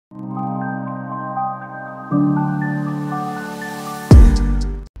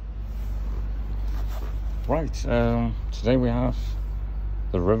Right, today we have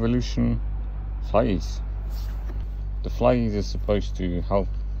the Revolution Flyese. The Flyese is supposed to help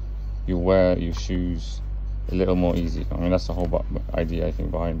you wear your shoes a little more easy. I mean, that's the whole idea, I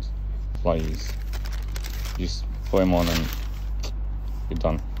think, behind Flyese. You just put them on and you're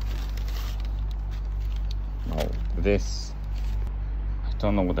done. Now, this, I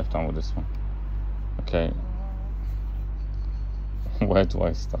don't know what they've done with this one. Okay, where do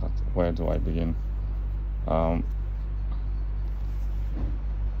I start? Where do I begin?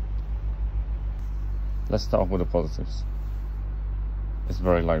 Let's start off with the positives. It's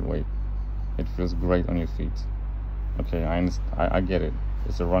very lightweight. It feels great on your feet. Okay, I get it.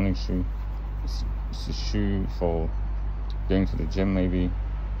 It's a running shoe. It's a shoe for going to the gym, maybe,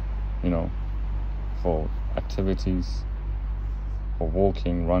 you know, for activities, for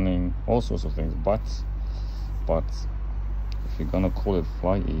walking, running, all sorts of things. But if you're gonna call it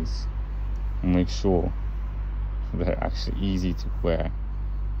Flyese, make sure they're actually easy to wear,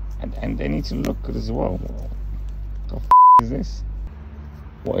 and they need to look good as well. What the f is this?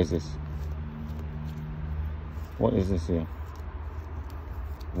 What is this? What is this here?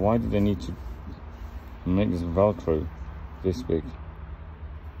 Why do they need to make this Velcro this big?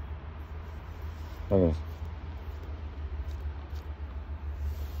 Look at this.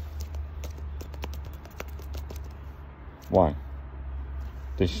 Why?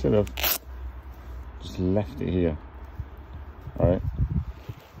 They should have just left it here. Alright?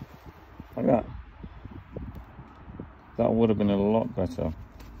 Like that. That would have been a lot better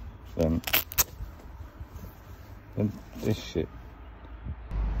than this shit.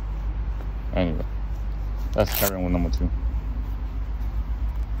 Anyway, let's carry on with number 2.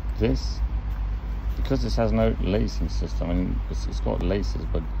 This, because this has no lacing system, I mean, it's got laces,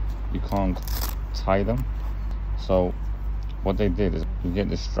 but you can't tie them. So what they did is you get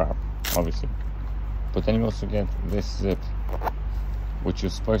this strap, obviously, but then you also get this zip, which you're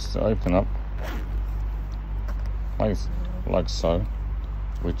supposed to open up like so,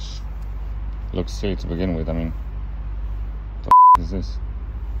 which looks silly to begin with. I mean, what the f is this?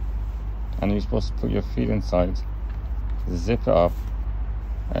 And you're supposed to put your feet inside, zip it up,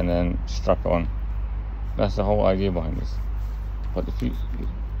 and then strap it on. That's the whole idea behind this. But if you,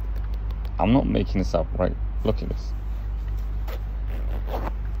 I'm not making this up, right? Look at this.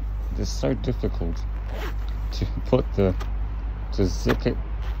 It's so difficult to zip it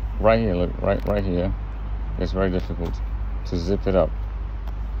right here. Look, right here. It's very difficult to zip it up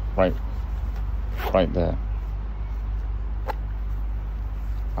right there.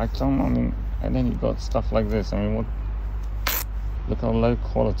 I mean, and then you got stuff like this. I mean, what? Look how low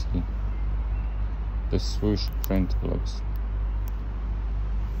quality this swoosh print looks.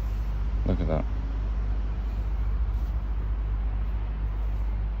 Look at that.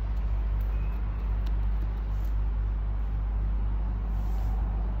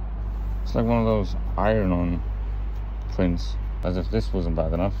 It's like one of those iron-on prints, as if this wasn't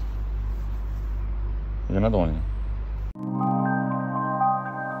bad enough. Here's another one here.